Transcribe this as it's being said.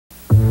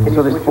And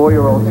so this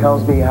 4-year-old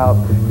tells me how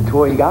the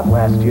toy he got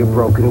last year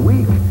broke in a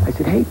week. I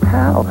said, hey,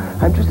 pal,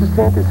 I'm just a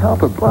Santa's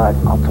helper, but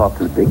I'll talk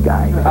to the big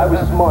guy. I was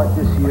smart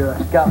this year.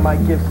 I got my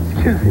gifts,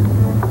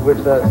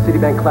 with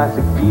Citibank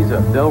Classic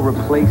Visa. They'll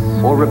replace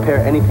or repair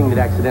anything that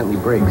accidentally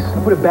breaks.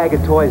 I put a bag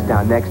of toys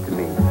down next to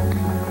me.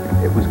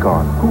 It was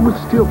gone. Who would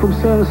steal from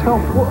Santa's help?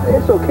 Well,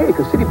 it's okay,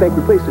 because Citibank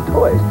replaced the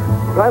toys.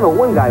 But I know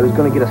one guy who's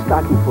going to get a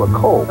stocking full of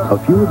coal. A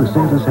few of the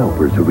Santa's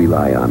helpers who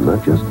rely on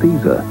not just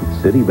Visa,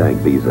 Citibank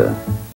Visa.